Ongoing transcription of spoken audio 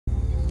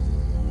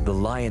The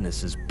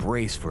lionesses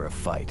brace for a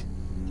fight,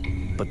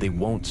 but they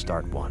won't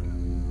start one.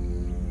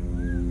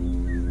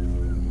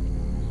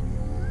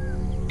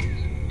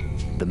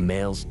 The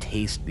males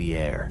taste the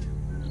air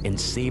and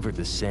savor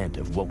the scent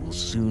of what will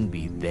soon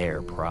be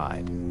their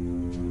pride.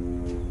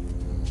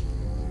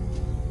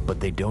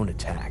 But they don't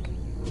attack.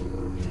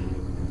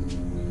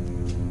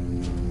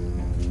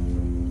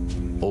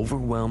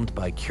 Overwhelmed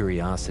by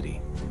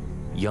curiosity,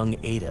 young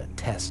Ada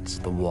tests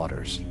the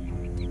waters.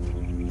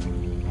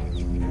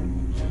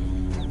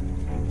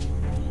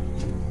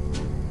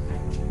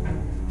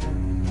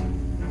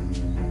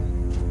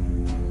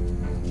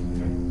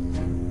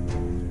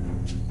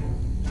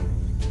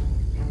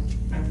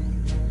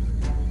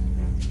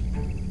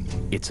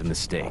 It's a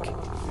mistake.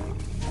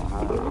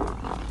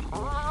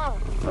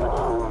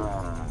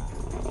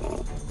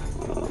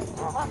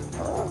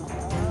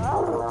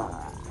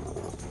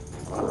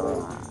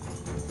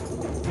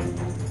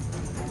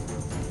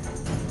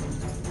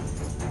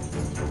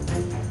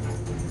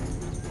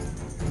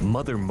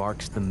 Mother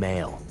marks the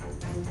male.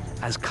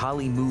 As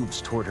Kali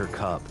moves toward her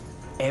cub,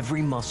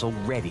 every muscle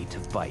ready to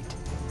fight.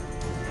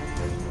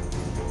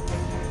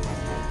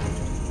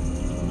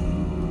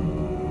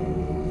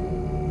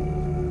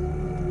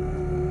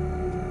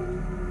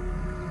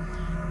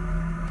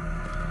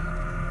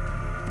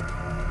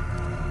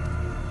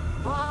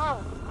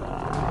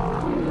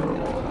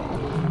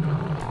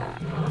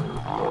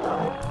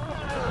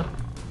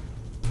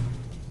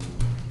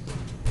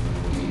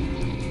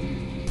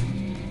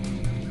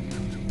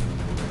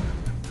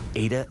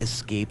 Ada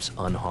escapes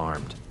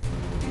unharmed,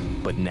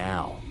 but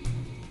now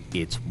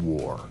it's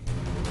war.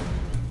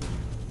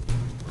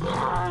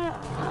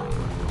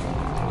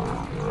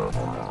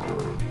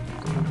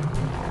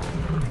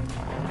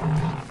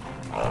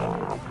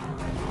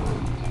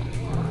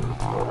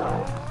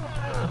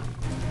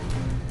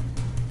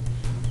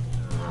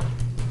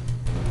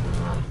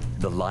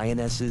 The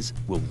lionesses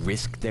will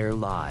risk their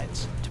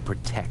lives to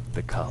protect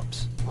the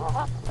cubs.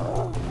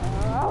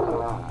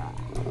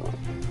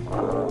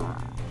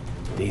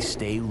 They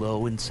stay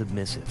low and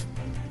submissive,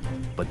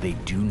 but they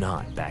do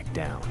not back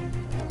down.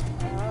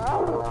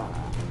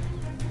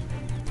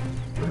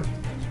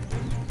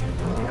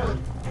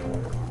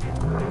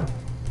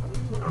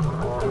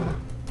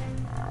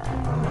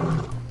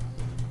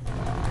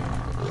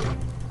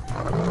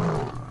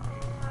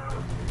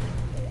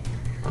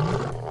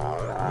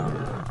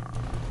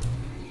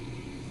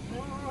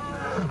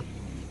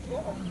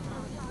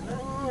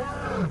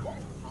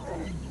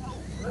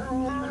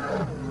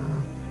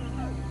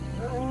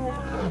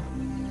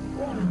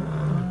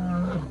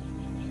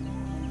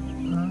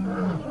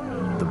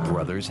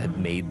 Brothers had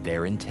made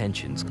their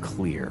intentions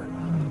clear.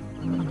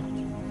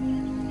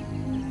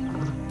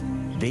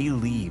 They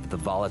leave the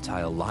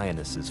volatile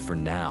lionesses for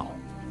now,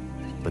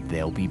 but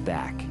they'll be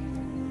back.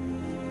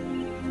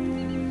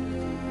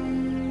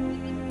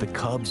 The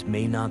cubs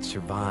may not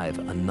survive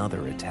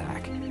another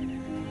attack.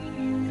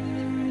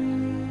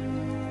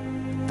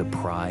 The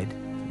pride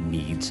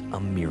needs a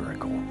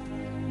miracle.